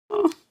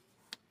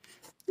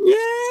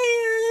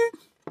Yeah.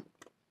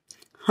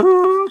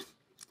 Huh.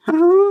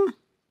 Huh.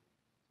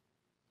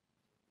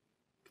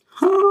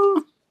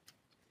 Huh.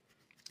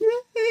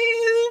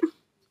 Yeah.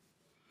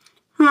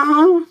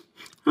 Huh.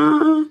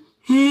 Huh.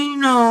 He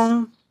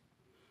know.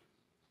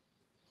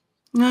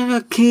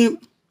 Never keep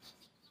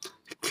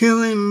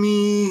killing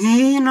me.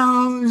 He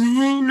knows.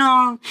 He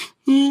knows.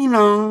 He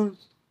knows.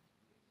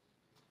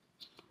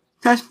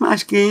 Touch my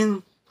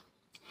skin.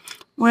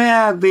 Where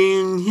I've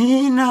been.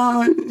 He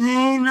knows.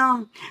 He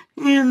knows.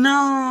 He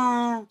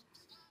knows.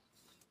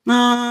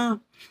 No.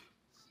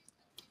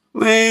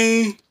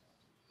 Way.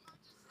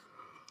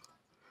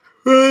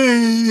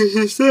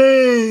 Way.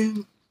 Say.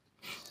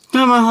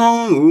 Coming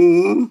home.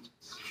 Ooh.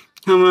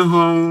 Coming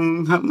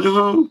home. Coming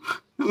home.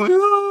 Coming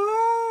home.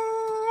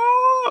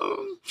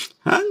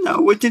 I know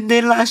what you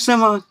did last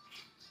summer.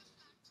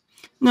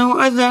 No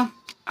other.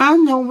 I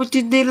know what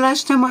you did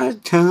last summer.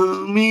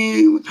 Tell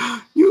me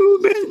you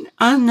been.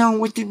 I know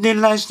what you did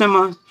last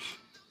summer.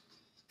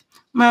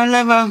 My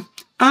lover.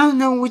 I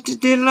know what you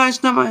did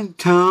last summer.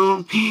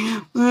 Tell me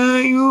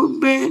where you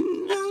been.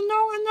 I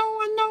know, I know,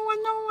 I know, I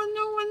know, I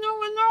know, I know,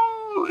 I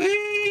know.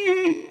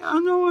 Hey, I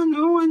know, I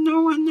know, I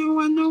know, I know,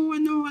 I know, I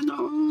know, I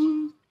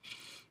know.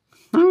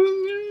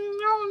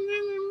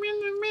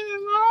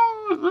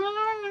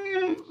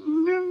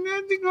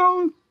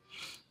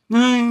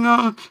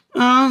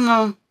 I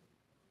know.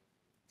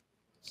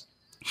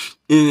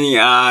 In the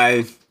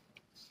eye,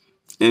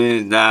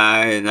 in the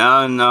eye,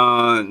 no,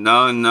 no,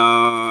 no, no,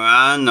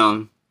 I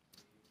know.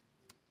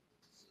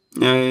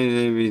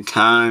 Every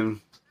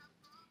time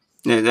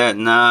that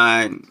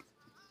night,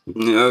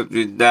 up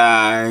to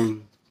die.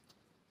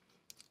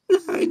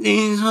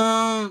 Everything's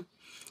home,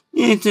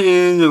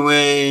 into the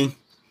way.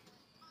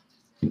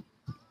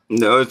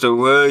 That's the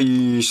word you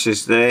used to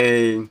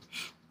say.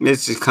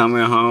 This is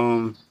coming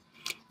home.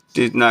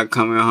 This not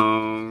coming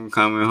home,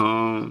 coming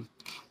home.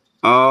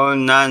 Oh,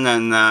 nah, nah,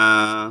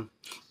 nah.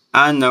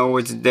 I know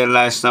what you did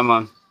last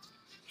summer.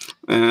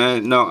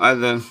 No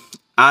other.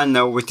 I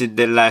know what you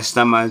did last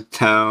summer.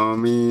 Tell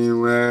me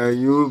where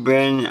you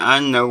been. I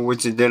know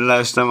what you did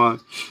last summer.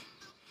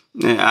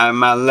 I'm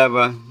my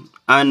lover.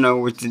 I know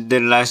what you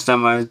did last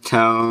summer.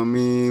 Tell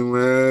me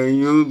where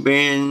you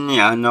been.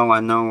 I know, I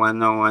know, I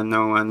know, I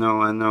know, I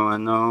know, I know, I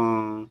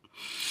know.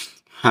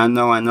 I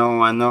know, I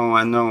know, I know,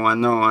 I know, I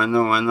know, I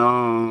know, I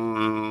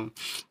know.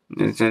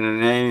 It's in the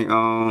name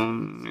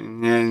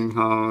home, never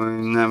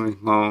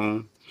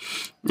home,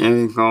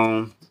 never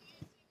home.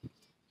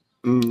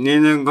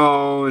 Never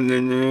go,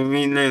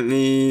 me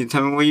lately.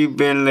 Tell me where you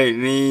been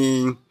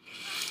lately.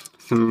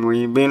 Tell me where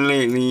you been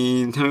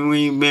lately. Tell me where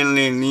you been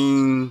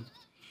lately.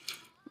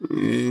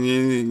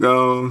 You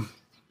go.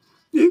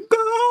 You go,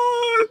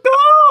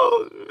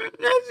 go.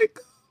 Let it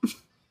go.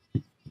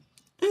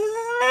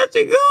 Let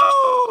it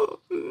go.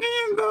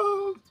 You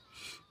go.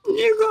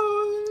 You go.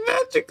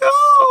 Let it go.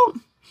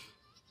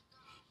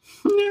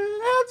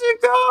 Let it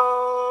go.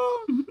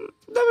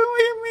 Tell me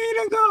where you mean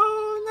to go.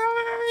 Tell me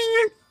where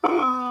you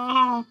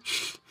go.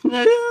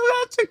 Let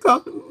it go.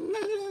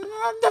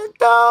 Let it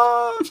go.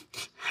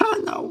 I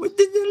know what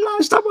did the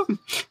last time.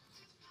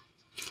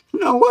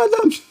 No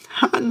other.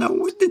 I know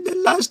what did the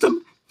last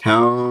time.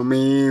 Tell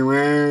me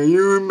where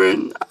you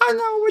been. I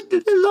know what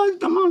did the last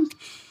time.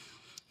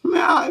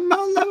 My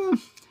lover.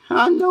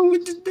 I know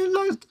what did the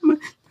last time.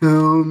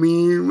 Tell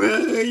me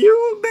where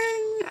you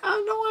been.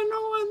 I know, I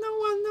know, I know,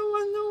 I know,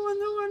 I know, I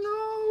know, I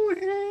know.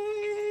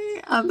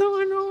 Hey, I know,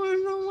 I know, I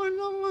know, I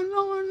know, I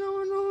know, I know,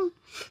 I know.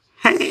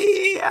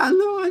 Hey, I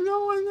know, I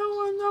know, I know,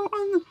 I know,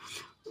 I know.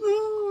 No,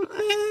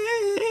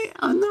 hey,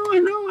 I know, I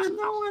know, I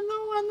know, I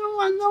know, I know,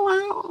 I know, I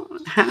know.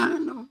 I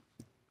know.